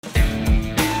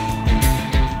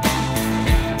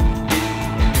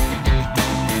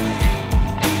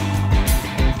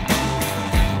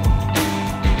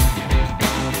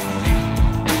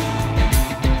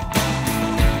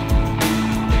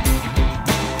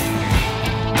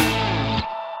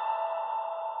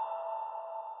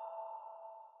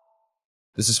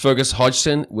This is Fergus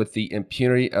Hodgson with the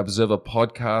Impunity Observer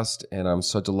podcast, and I'm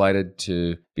so delighted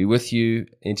to be with you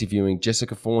interviewing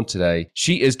Jessica Fawn today.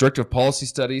 She is Director of Policy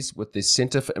Studies with the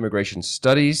Center for Immigration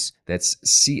Studies. That's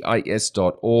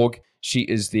CIS.org. She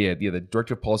is the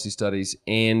Director of Policy Studies,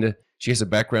 and she has a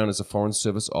background as a Foreign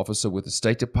Service officer with the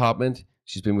State Department.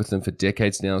 She's been with them for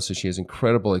decades now, so she has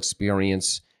incredible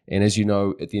experience. And as you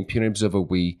know, at the Impunity Observer,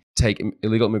 we take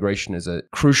illegal immigration as a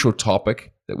crucial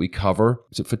topic that we cover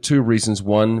for two reasons.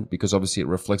 One, because obviously it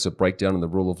reflects a breakdown in the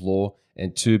rule of law.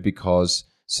 And two, because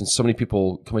since so many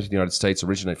people coming to the United States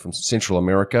originate from Central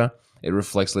America, it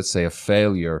reflects, let's say, a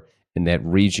failure in that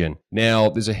region. Now,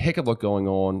 there's a heck of a lot going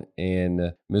on.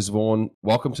 And Ms. Vaughan,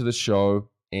 welcome to the show.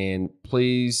 And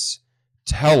please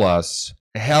tell us,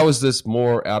 how is this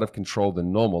more out of control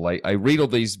than normal? I read all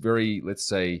these very, let's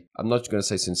say, I'm not going to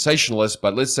say sensationalist,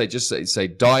 but let's say just say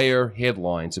dire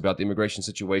headlines about the immigration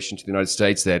situation to the United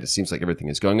States, that it seems like everything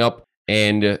is going up.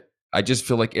 And I just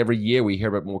feel like every year we hear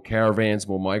about more caravans,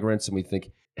 more migrants, and we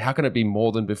think, how can it be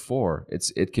more than before?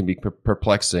 It can be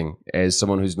perplexing as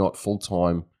someone who's not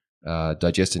full-time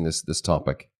digesting this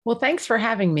topic. Well, thanks for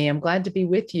having me. I'm glad to be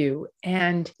with you.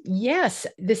 And yes,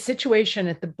 the situation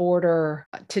at the border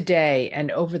today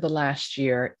and over the last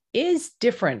year is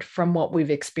different from what we've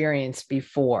experienced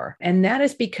before. And that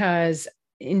is because,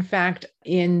 in fact,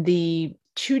 in the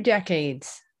 2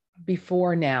 decades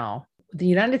before now, the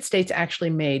United States actually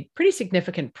made pretty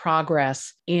significant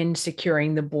progress in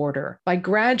securing the border by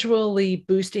gradually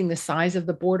boosting the size of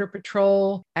the Border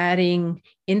Patrol, adding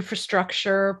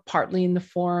infrastructure, partly in the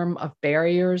form of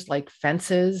barriers like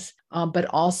fences, but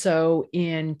also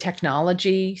in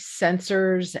technology,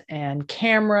 sensors and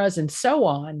cameras and so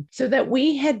on, so that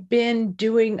we had been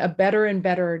doing a better and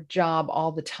better job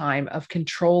all the time of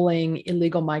controlling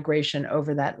illegal migration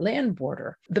over that land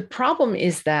border. The problem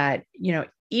is that,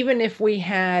 even if we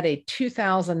had a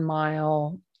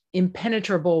 2,000-mile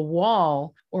impenetrable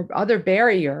wall or other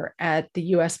barrier at the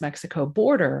US-Mexico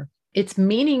border, it's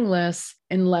meaningless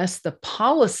unless the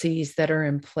policies that are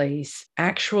in place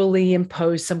actually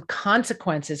impose some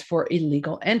consequences for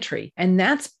illegal entry. And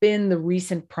that's been the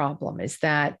recent problem, is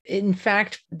that, in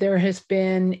fact, there has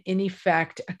been, in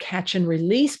effect, a catch and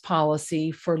release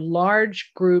policy for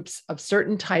large groups of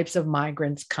certain types of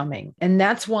migrants coming. And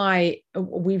that's why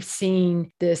we've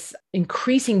seen this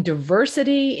increasing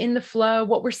diversity in the flow.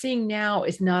 What we're seeing now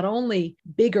is not only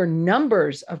bigger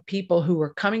numbers of people who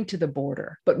are coming to the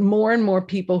border, but more and more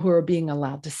people who are being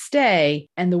allowed to stay.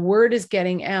 And the word is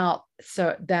getting out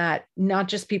so that not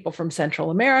just people from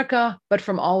Central America, but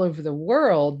from all over the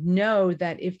world know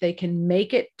that if they can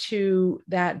make it to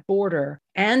that border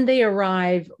and they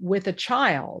arrive with a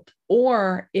child,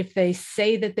 or if they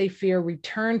say that they fear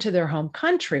return to their home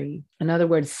country, in other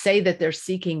words, say that they're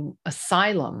seeking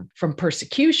asylum from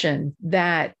persecution,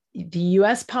 that the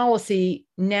US policy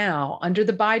now under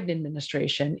the Biden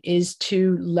administration is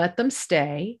to let them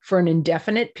stay for an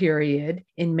indefinite period,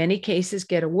 in many cases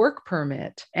get a work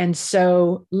permit, and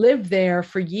so live there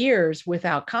for years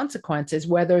without consequences,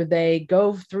 whether they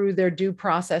go through their due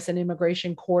process in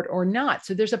immigration court or not.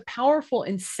 So there's a powerful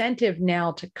incentive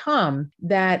now to come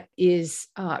that is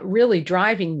really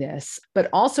driving this. But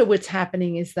also what's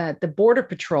happening is that the Border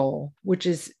Patrol, which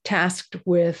is tasked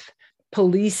with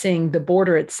policing the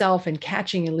border itself and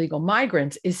catching illegal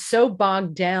migrants, is so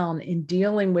bogged down in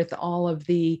dealing with all of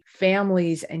the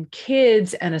families and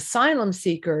kids and asylum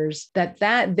seekers that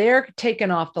they're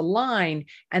taken off the line.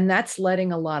 And that's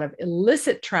letting a lot of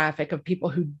illicit traffic of people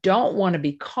who don't want to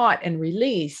be caught and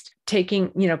released,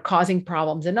 causing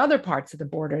problems in other parts of the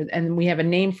border. And we have a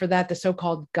name for that, the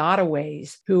so-called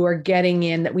gotaways, who are getting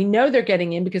in, that we know they're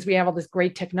getting in because we have all this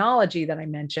great technology that I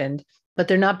mentioned, but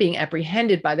they're not being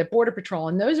apprehended by the Border Patrol.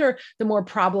 And those are the more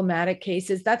problematic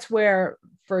cases. That's where,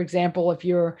 for example, if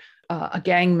you're a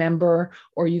gang member,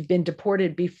 or you've been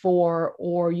deported before,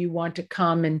 or you want to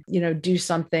come and, do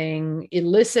something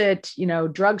illicit,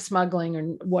 drug smuggling or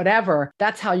whatever,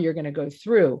 that's how you're going to go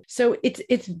through. So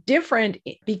it's different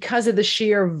because of the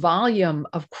sheer volume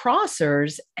of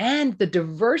crossers and the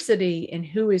diversity in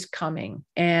who is coming.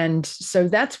 And so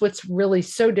that's what's really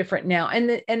so different now. And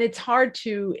it's hard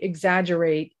to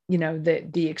exaggerate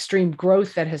the extreme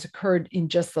growth that has occurred in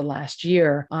just the last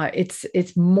year.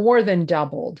 It's more than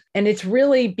doubled. And it's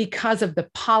really because of the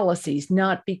policies,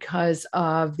 not because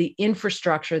of the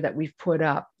infrastructure that we've put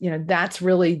up. That's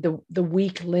really the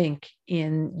weak link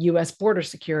in US border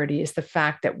security is the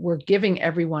fact that we're giving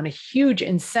everyone a huge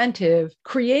incentive,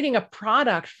 creating a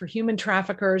product for human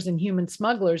traffickers and human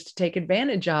smugglers to take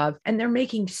advantage of. And they're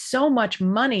making so much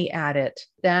money at it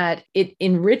that it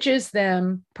enriches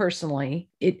them personally.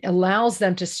 It allows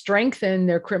them to strengthen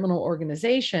their criminal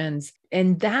organizations.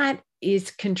 And that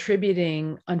is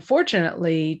contributing,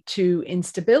 unfortunately, to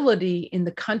instability in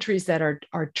the countries that are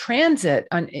transit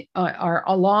are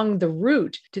along the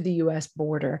route to the US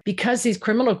border. Because these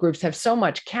criminal groups have so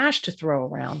much cash to throw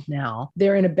around now,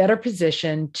 they're in a better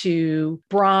position to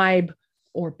bribe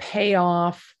or pay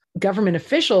off government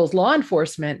officials, law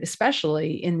enforcement,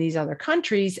 especially in these other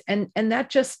countries. And that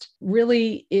just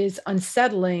really is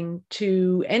unsettling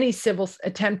to any civil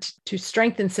attempt to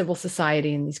strengthen civil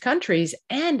society in these countries.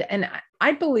 And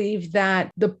I believe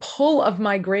that the pull of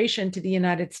migration to the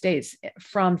United States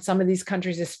from some of these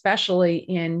countries, especially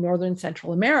in Northern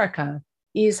Central America,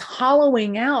 is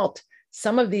hollowing out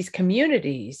some of these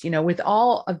communities, with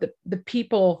all of the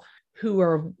people who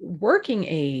are working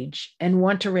age and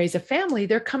want to raise a family.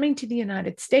 They're coming to the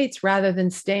United States rather than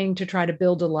staying to try to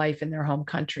build a life in their home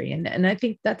country. And I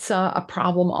think that's a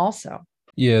problem also.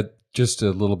 Yeah, just a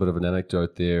little bit of an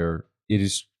anecdote there.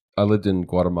 I lived in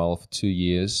Guatemala for 2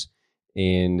 years,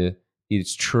 and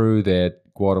it's true that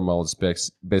Guatemala's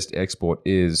best export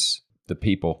is the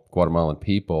people, Guatemalan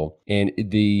people. And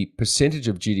the percentage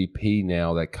of GDP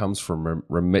now that comes from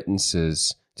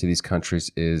remittances to these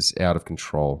countries is out of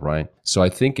control, right? So I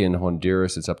think in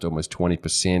Honduras, it's up to almost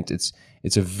 20%.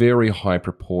 It's a very high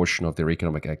proportion of their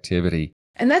economic activity.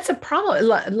 And that's a problem.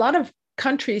 A lot of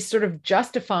countries sort of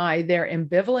justify their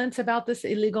ambivalence about this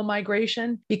illegal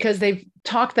migration because they've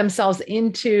talked themselves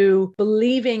into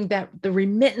believing that the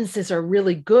remittances are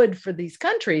really good for these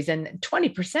countries. And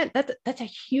 20%, that's a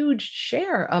huge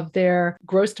share of their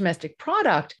gross domestic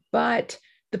product. But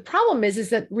the problem is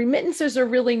that remittances are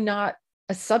really not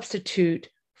a substitute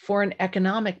for an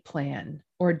economic plan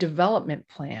or a development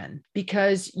plan,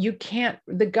 because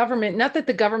the government, not that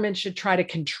the government should try to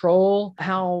control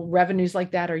how revenues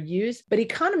like that are used, but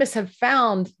economists have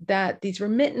found that these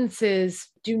remittances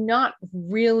do not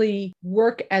really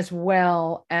work as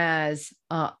well as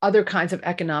other kinds of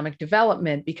economic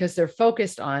development because they're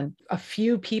focused on a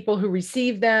few people who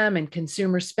receive them and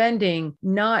consumer spending,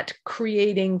 not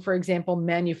creating, for example,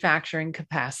 manufacturing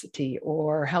capacity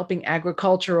or helping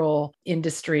agricultural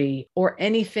industry or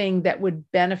anything that would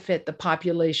benefit the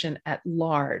population at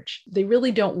large. They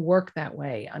really don't work that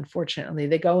way, unfortunately.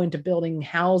 They go into building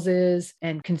houses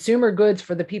and consumer goods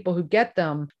for the people who get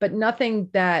them, but nothing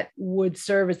that would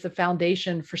serve as the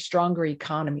foundation for stronger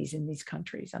economies in these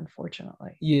countries, unfortunately.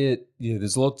 Yeah,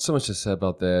 there's so much to say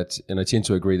about that. And I tend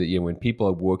to agree that, when people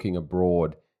are working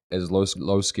abroad as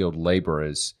low-skilled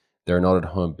laborers, they're not at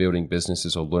home building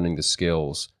businesses or learning the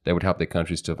skills that would help their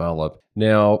countries develop.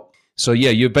 Now, so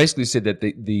you basically said that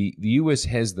the US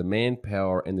has the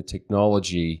manpower and the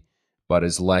technology, but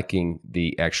is lacking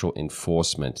the actual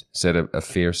enforcement. Is that a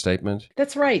fair statement?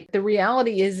 That's right. The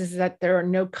reality is that there are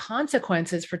no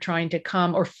consequences for trying to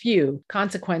come, or few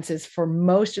consequences for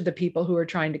most of the people who are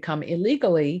trying to come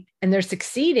illegally, and they're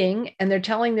succeeding, and they're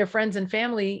telling their friends and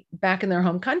family back in their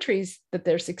home countries that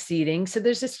they're succeeding. So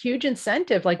there's this huge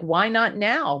incentive, like, why not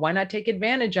now? Why not take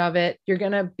advantage of it? You're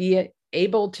going to be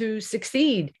able to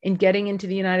succeed in getting into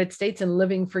the United States and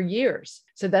living for years.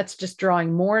 So that's just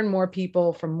drawing more and more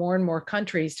people from more and more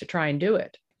countries to try and do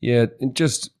it. Yeah, and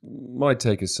just my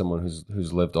take as someone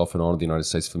who's lived off and on in the United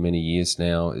States for many years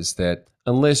now is that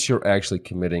unless you're actually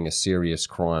committing a serious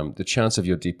crime, the chance of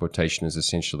your deportation is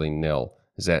essentially nil.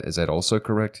 Is that also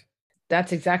correct?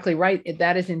 That's exactly right.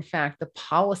 That is, in fact, the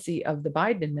policy of the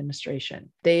Biden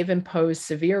administration. They've imposed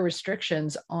severe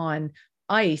restrictions on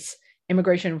ICE,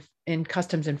 Immigration and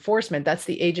Customs Enforcement. That's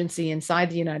the agency inside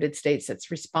the United States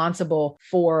that's responsible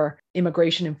for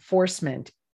immigration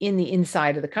enforcement in the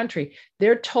inside of the country.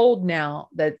 They're told now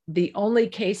that the only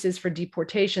cases for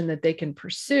deportation that they can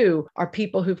pursue are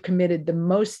people who've committed the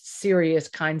most serious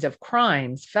kinds of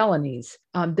crimes, felonies.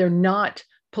 They're not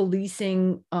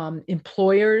policing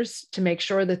employers to make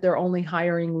sure that they're only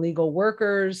hiring legal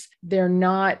workers. They're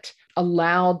not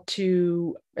allowed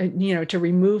to, to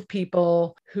remove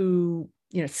people who,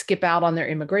 skip out on their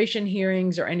immigration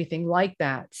hearings or anything like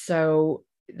that. So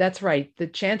that's right. The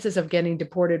chances of getting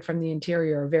deported from the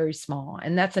interior are very small.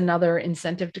 And that's another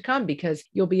incentive to come, because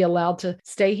you'll be allowed to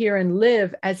stay here and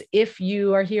live as if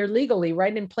you are here legally,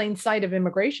 right in plain sight of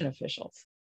immigration officials.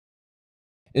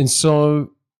 And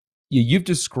so you've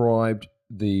described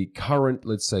the current,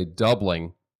 let's say,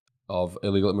 doubling of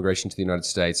illegal immigration to the United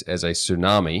States as a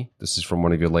tsunami. This is from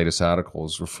one of your latest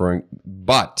articles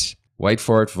but Wait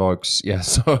for it, folks. Yeah.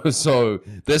 So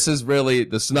this is really,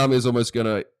 the tsunami is almost going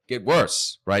to get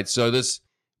worse, right?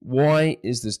 Why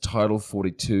is this Title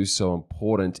 42 so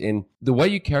important? And the way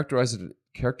you characterized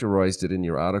it in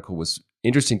your article was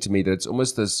interesting to me, that it's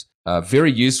almost this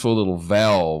very useful little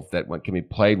valve that one can be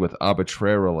played with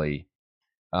arbitrarily,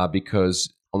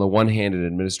 because on the one hand, an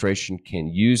administration can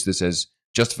use this as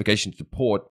justification to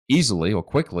deport easily or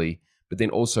quickly, but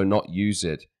then also not use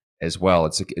it as well.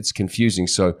 It's confusing.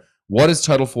 So what is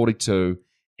Title 42,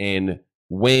 and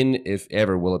when, if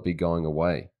ever, will it be going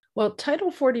away? Well,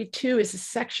 Title 42 is a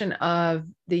section of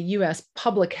the US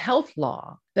public health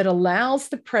law that allows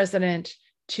the president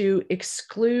to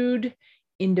exclude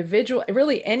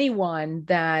really anyone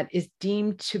that is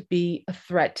deemed to be a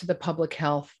threat to the public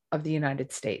health of the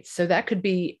United States. So that could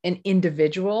be an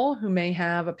individual who may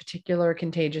have a particular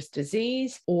contagious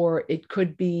disease, or it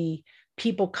could be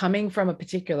people coming from a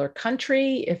particular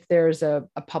country if there's a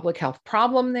public health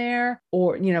problem there,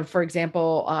 or, for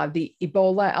example, the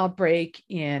Ebola outbreak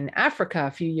in Africa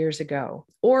a few years ago.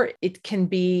 Or it can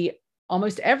be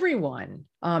almost everyone,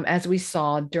 as we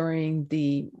saw during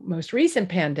the most recent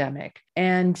pandemic.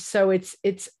 And so it's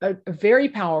a very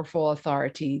powerful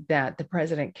authority that the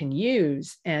president can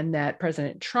use, and that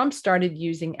President Trump started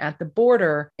using at the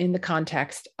border in the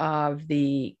context of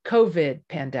the COVID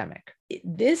pandemic.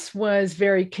 This was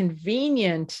very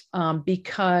convenient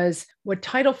because what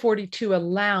Title 42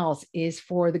 allows is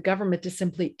for the government to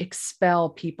simply expel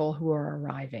people who are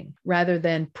arriving, rather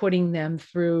than putting them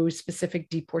through specific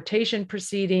deportation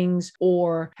proceedings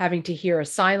or having to hear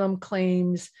asylum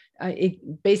claims.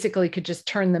 It basically could just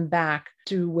turn them back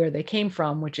to where they came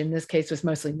from, which in this case was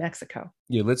mostly Mexico.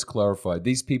 Yeah, let's clarify.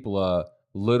 These people are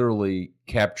literally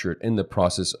captured in the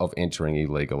process of entering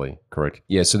illegally, correct?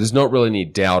 Yeah, so there's not really any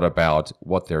doubt about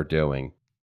what they're doing.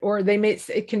 Or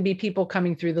it can be people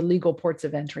coming through the legal ports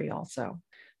of entry also,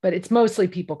 but it's mostly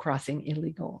people crossing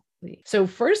illegally. So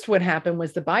first, what happened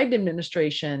was the Biden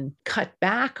administration cut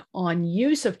back on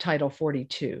use of Title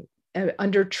 42.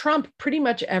 Under Trump, pretty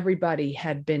much everybody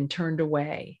had been turned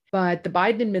away. But the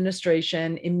Biden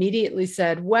administration immediately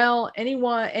said, well,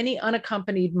 any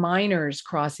unaccompanied minors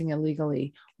crossing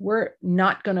illegally, we're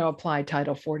not going to apply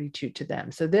Title 42 to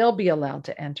them. So they'll be allowed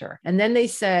to enter. And then they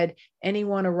said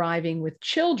anyone arriving with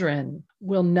children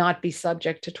will not be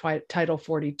subject to Title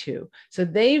 42. So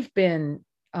they've been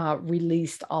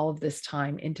released all of this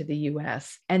time into the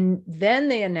US. And then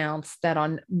they announced that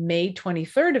on May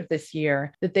 23rd of this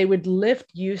year, that they would lift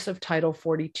use of Title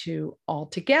 42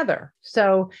 altogether.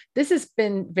 So this has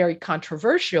been very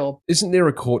controversial. Isn't there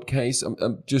a court case?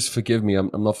 Just forgive me, I'm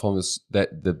not following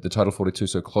the Title 42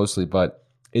 so closely, but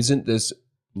isn't this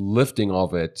lifting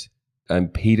of it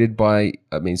impeded by,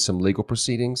 some legal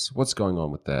proceedings? What's going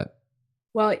on with that?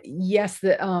 Well, yes,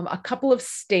 a couple of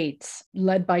states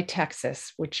led by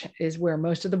Texas, which is where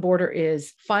most of the border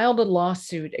is, filed a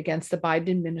lawsuit against the Biden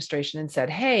administration and said,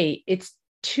 hey, it's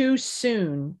too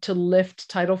soon to lift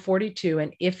Title 42.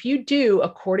 And if you do,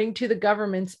 according to the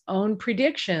government's own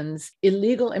predictions,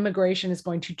 illegal immigration is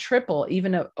going to triple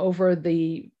even over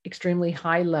the extremely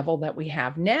high level that we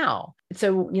have now.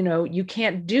 So, you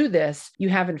can't do this. You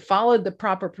haven't followed the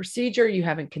proper procedure. You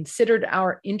haven't considered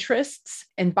our interests.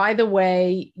 And by the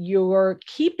way, you're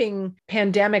keeping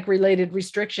pandemic related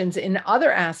restrictions in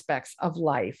other aspects of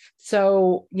life.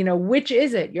 So, which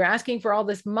is it? You're asking for all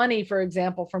this money, for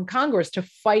example, from Congress to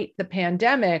fight the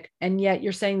pandemic. And yet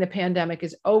you're saying the pandemic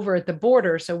is over at the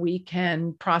border so we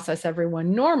can process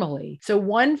everyone normally. So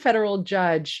one federal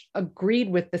judge agreed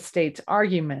with the state's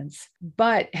arguments,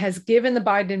 but has given the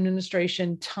Biden administration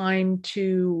time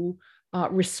to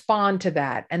respond to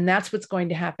that. And that's what's going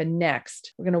to happen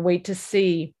next. We're going to wait to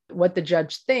see what the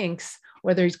judge thinks,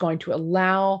 whether he's going to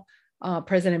allow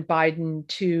President Biden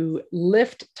to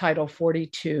lift Title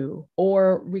 42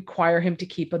 or require him to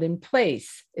keep it in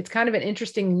place. It's kind of an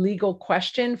interesting legal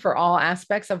question for all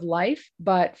aspects of life,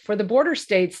 but for the border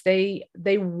states, they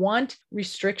want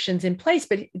restrictions in place.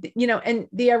 But, and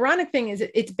the ironic thing is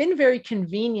it's been very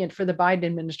convenient for the Biden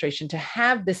administration to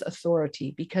have this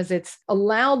authority because it's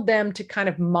allowed them to kind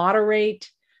of moderate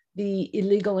the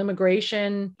illegal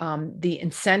immigration, the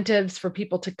incentives for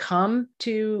people to come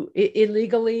to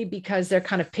illegally because they're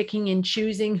kind of picking and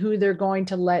choosing who they're going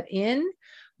to let in.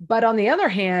 But on the other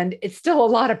hand, it's still a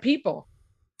lot of people.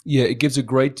 Yeah, it gives a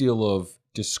great deal of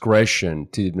discretion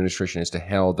to the administration as to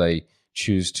how they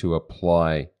choose to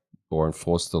apply or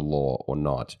enforce the law or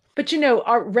not. But,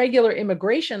 our regular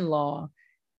immigration law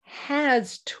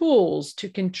has tools to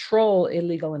control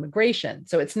illegal immigration.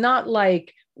 So it's not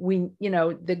like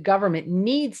the government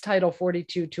needs Title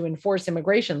 42 to enforce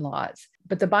immigration laws,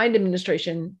 but the Biden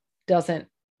administration doesn't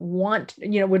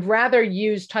would rather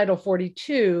use Title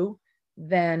 42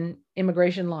 than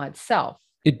immigration law itself.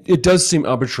 It does seem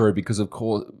arbitrary because, of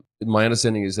course, my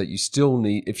understanding is that you still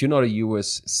need, if you're not a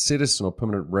U.S. citizen or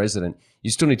permanent resident, you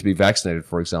still need to be vaccinated,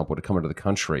 for example, to come into the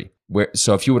country.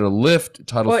 So if you were to lift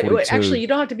Title 42... Actually, you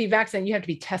don't have to be vaccinated. You have to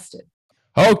be tested.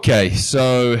 Okay,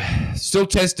 so still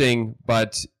testing,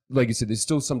 but like you said, there's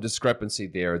still some discrepancy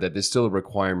there, that there's still a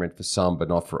requirement for some, but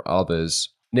not for others.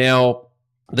 Now,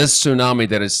 this tsunami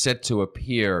that is set to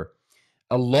appear,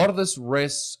 a lot of this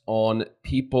rests on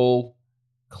people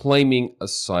claiming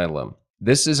asylum.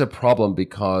 This is a problem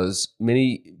because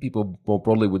many people more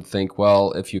broadly would think,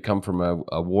 well, if you come from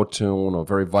a war-torn or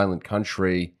very violent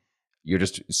country, you're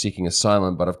just seeking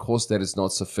asylum. But of course, that is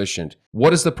not sufficient.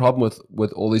 What is the problem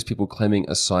with all these people claiming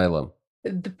asylum?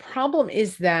 The problem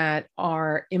is that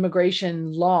our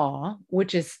immigration law,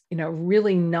 which is,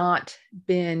 really not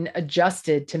been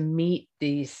adjusted to meet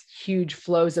these huge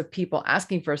flows of people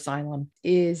asking for asylum,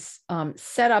 is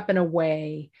set up in a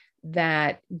way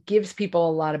that gives people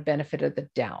a lot of benefit of the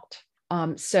doubt.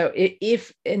 So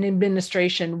if an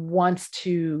administration wants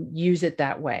to use it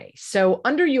that way. So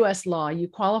under US law, you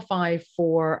qualify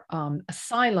for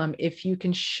asylum if you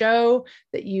can show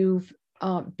that you've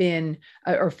been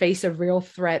or face a real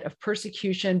threat of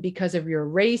persecution because of your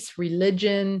race,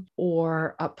 religion,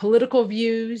 or political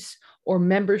views, or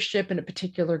membership in a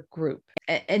particular group.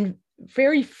 And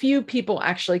very few people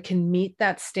actually can meet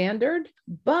that standard,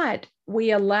 but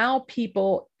we allow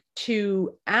people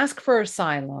to ask for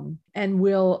asylum and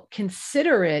will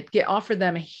consider it, offer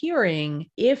them a hearing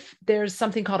if there's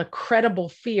something called a credible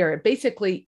fear.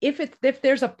 Basically, if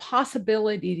there's a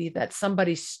possibility that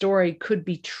somebody's story could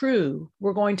be true,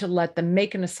 we're going to let them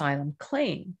make an asylum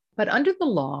claim. But under the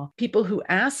law, people who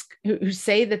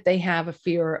say that they have a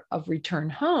fear of return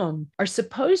home are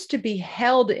supposed to be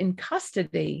held in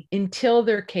custody until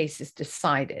their case is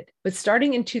decided. But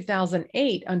starting in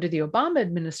 2008, under the Obama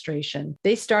administration,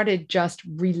 they started just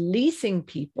releasing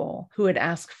people who had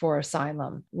asked for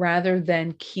asylum rather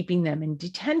than keeping them in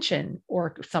detention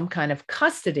or some kind of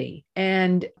custody.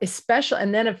 And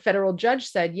then a federal judge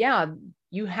said, yeah,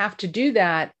 you have to do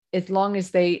that as long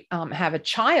as they have a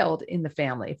child in the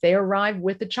family. If they arrive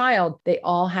with a child, they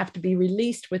all have to be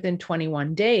released within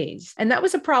 21 days. And that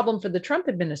was a problem for the Trump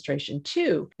administration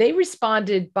too. They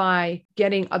responded by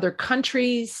getting other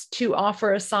countries to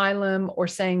offer asylum, or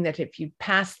saying that if you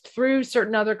passed through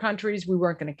certain other countries, we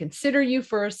weren't going to consider you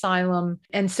for asylum.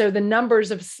 And so the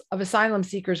numbers of asylum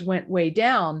seekers went way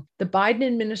down. The Biden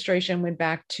administration went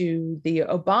back to the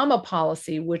Obama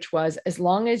policy, which was, as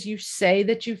long as you say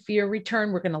that you fear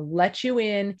return, we're going to let you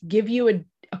in, give you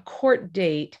a court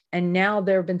date. And now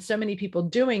there have been so many people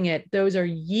doing it. Those are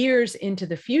years into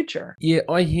the future. Yeah,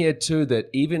 I hear too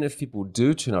that even if people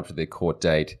do turn up to their court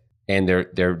date and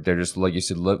they're just, like you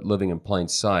said, living in plain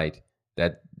sight,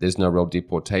 that there's no real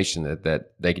deportation,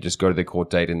 that they could just go to their court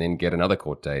date and then get another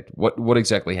court date. What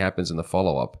exactly happens in the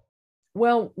follow-up?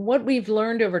 Well, what we've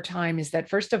learned over time is that,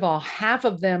 first of all, half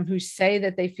of them who say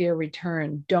that they fear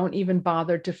return don't even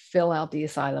bother to fill out the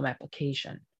asylum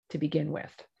application to begin with.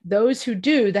 Those who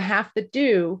do, the half that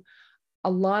do,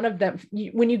 a lot of them,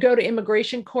 when you go to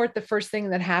immigration court, the first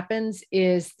thing that happens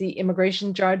is the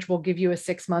immigration judge will give you a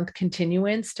 6-month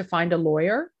continuance to find a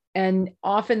lawyer. And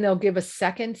often they'll give a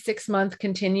second 6-month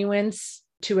continuance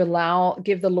to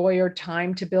give the lawyer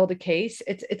time to build a case.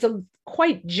 It's a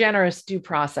quite generous due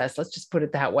process. Let's just put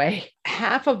it that way.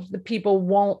 Half of the people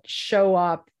won't show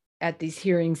up at these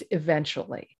hearings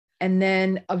eventually. And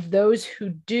then of those who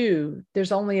do,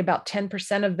 there's only about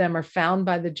 10% of them are found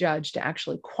by the judge to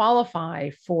actually qualify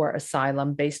for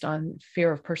asylum based on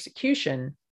fear of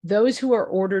persecution. Those who are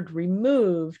ordered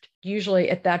removed, usually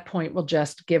at that point will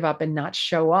just give up and not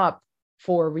show up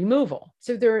for removal.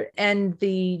 And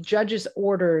the judge's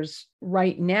orders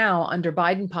right now under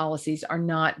Biden policies are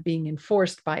not being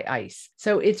enforced by ICE.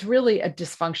 So it's really a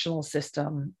dysfunctional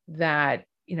system that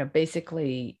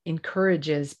basically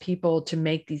encourages people to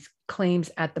make these claims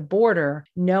at the border,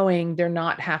 knowing they're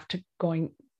not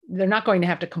going to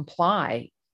have to comply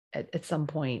at some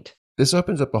point. This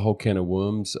opens up a whole can of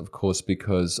worms, of course,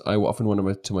 because I often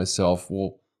wonder to myself,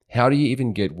 well, how do you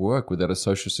even get work without a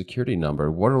social security number?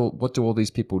 What do all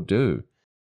these people do?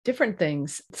 Different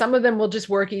things. Some of them will just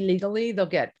work illegally. They'll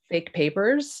get fake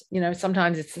papers.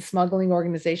 Sometimes it's the smuggling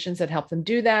organizations that help them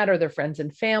do that, or their friends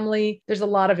and family. There's a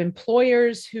lot of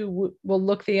employers who will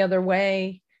look the other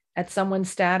way at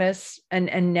someone's status,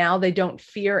 and now they don't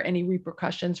fear any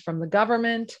repercussions from the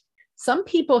government. some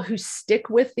people who stick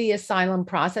with the asylum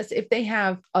process, if they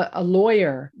have a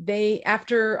lawyer, they,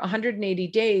 after 180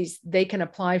 days, they can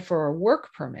apply for a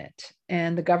work permit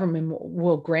and the government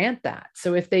will grant that.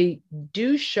 So if they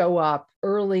do show up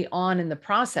early on in the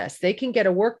process, they can get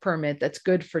a work permit that's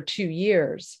good for 2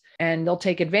 years and they'll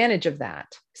take advantage of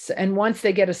that. So, and once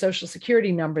they get a social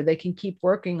security number, they can keep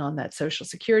working on that social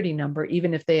security number,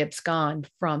 even if they abscond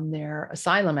from their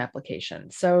asylum application.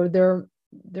 So there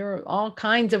are all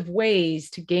kinds of ways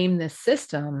to game this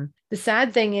system. The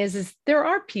sad thing is there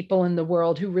are people in the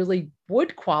world who really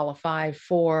would qualify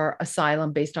for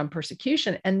asylum based on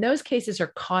persecution. And those cases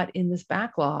are caught in this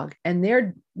backlog and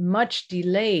they're much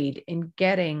delayed in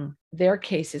getting their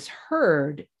cases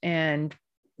heard and,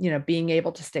 being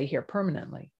able to stay here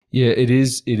permanently. Yeah, it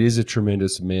is a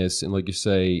tremendous mess. And like you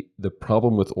say, the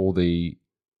problem with all the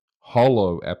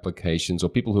hollow applications or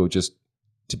people who are just,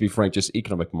 to be frank, just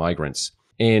economic migrants,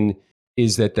 and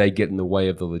is that they get in the way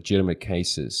of the legitimate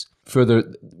cases.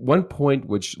 Further, one point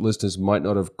which listeners might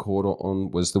not have caught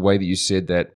on was the way that you said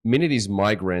that many of these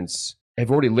migrants have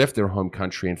already left their home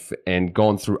country and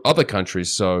gone through other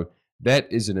countries. So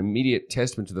that is an immediate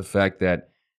testament to the fact that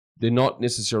they're not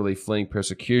necessarily fleeing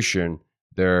persecution.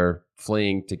 They're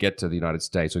fleeing to get to the United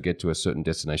States or get to a certain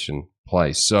destination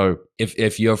place. So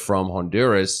if you're from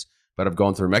Honduras but have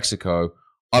gone through Mexico,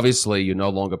 obviously you're no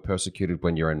longer persecuted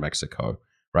when you're in Mexico,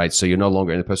 right? So you're no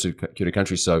longer in the persecuted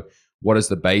country. So what is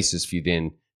the basis for you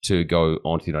then to go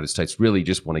on to the United States? Really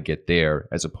just want to get there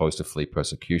as opposed to flee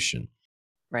persecution.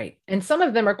 Right. And some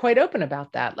of them are quite open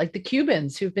about that, like the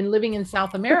Cubans who've been living in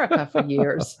South America for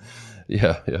years.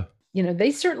 Yeah.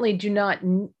 They certainly do not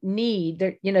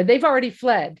need, they've already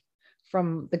fled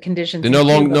from the conditions. They're no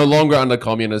longer under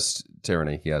communist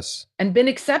tyranny, yes. And been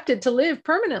accepted to live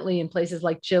permanently in places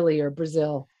like Chile or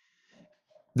Brazil.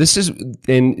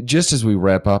 And just as we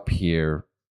wrap up here,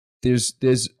 there's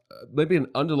maybe an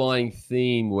underlying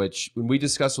theme which, when we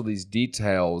discuss all these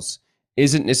details,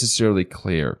 isn't necessarily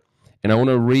clear. And I want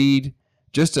to read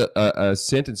just a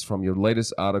sentence from your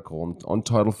latest article on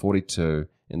Title 42,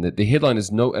 and the headline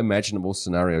is "No Imaginable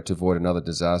Scenario to Avoid Another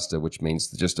Disaster," which means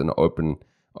just an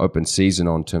open season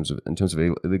in terms of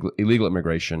illegal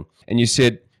immigration. And you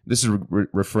said, this is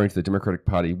referring to the Democratic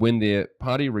Party, when their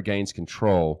party regains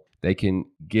control, they can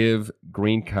give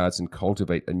green cards and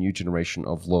cultivate a new generation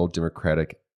of loyal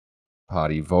Democratic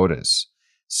Party voters.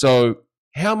 So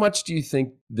how much do you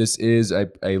think this is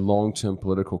a long-term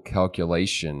political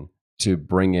calculation to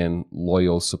bring in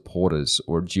loyal supporters?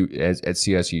 Or do you, at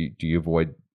CSU, do you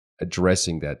avoid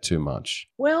addressing that too much?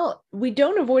 Well, we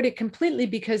don't avoid it completely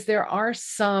because there are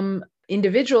some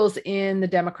individuals in the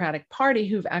Democratic Party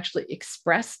who've actually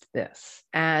expressed this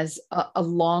as a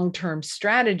long-term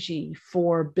strategy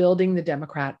for building the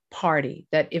Democrat Party,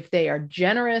 that if they are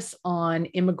generous on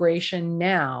immigration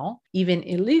now, even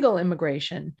illegal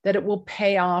immigration, that it will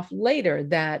pay off later,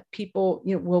 that people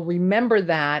will remember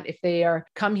that if they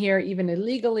come here even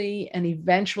illegally and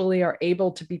eventually are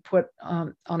able to be put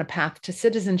on a path to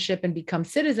citizenship and become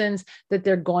citizens, that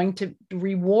they're going to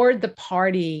reward the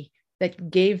party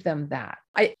that gave them that.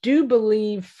 I do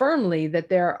believe firmly that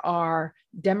there are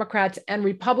Democrats and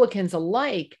Republicans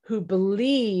alike who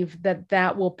believe that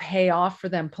that will pay off for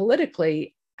them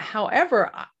politically. However,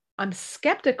 I'm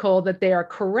skeptical that they are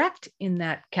correct in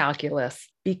that calculus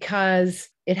because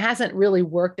it hasn't really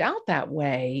worked out that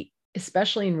way,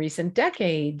 especially in recent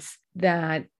decades,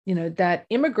 that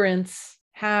immigrants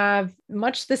have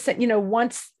much the same,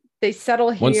 once they settle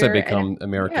here. Once they become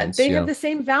Americans. They have the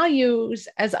same values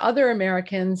as other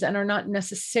Americans and are not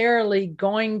necessarily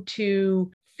going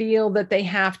to feel that they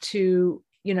have to,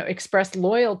 express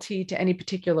loyalty to any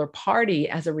particular party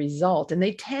as a result. And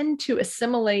they tend to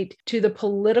assimilate to the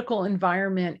political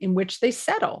environment in which they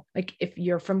settle. Like if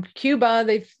you're from Cuba,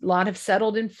 a lot have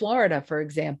settled in Florida, for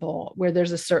example, where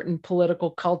there's a certain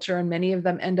political culture and many of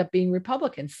them end up being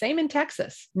Republicans. Same in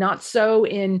Texas, not so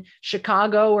in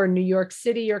Chicago or New York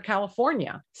City or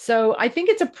California. So I think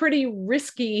it's a pretty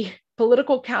risky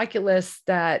political calculus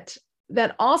that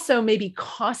also may be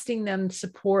costing them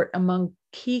support among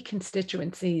key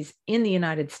constituencies in the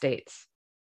United States.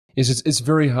 Yes, it's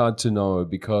very hard to know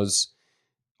because,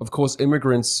 of course,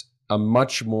 immigrants are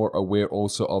much more aware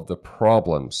also of the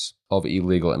problems of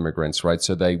illegal immigrants, right?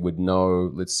 So they would know,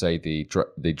 let's say, the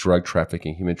drug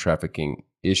trafficking, human trafficking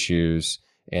issues,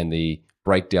 and the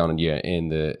breakdown in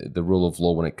the rule of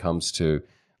law when it comes to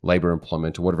labor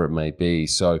employment or whatever it may be.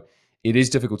 So it is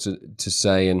difficult to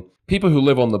say. And people who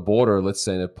live on the border, let's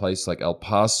say in a place like El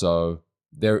Paso,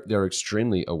 they're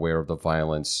extremely aware of the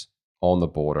violence on the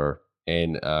border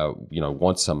and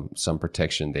want some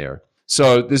protection there.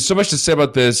 So there's so much to say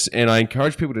about this, and I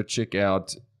encourage people to check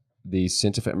out the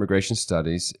Center for Immigration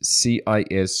Studies,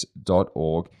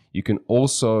 CIS.org. You can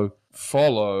also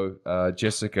follow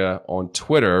Jessica on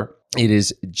Twitter. It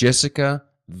is Jessica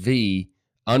V_CIS,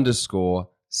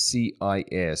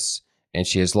 and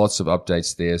she has lots of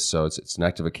updates there, so it's an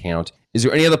active account. Is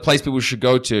there any other place people should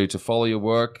go to follow your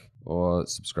work or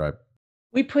subscribe?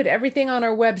 We put everything on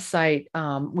our website.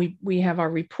 We have our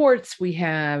reports, we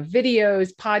have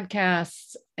videos,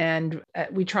 podcasts, and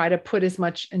we try to put as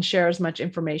much and share as much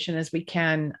information as we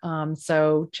can.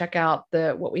 So check out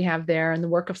what we have there and the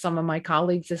work of some of my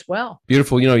colleagues as well.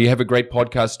 Beautiful. You have a great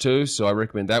podcast too, so I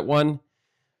recommend that one.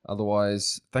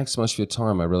 Otherwise, thanks so much for your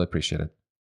time. I really appreciate it.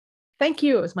 Thank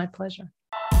you. It was my pleasure.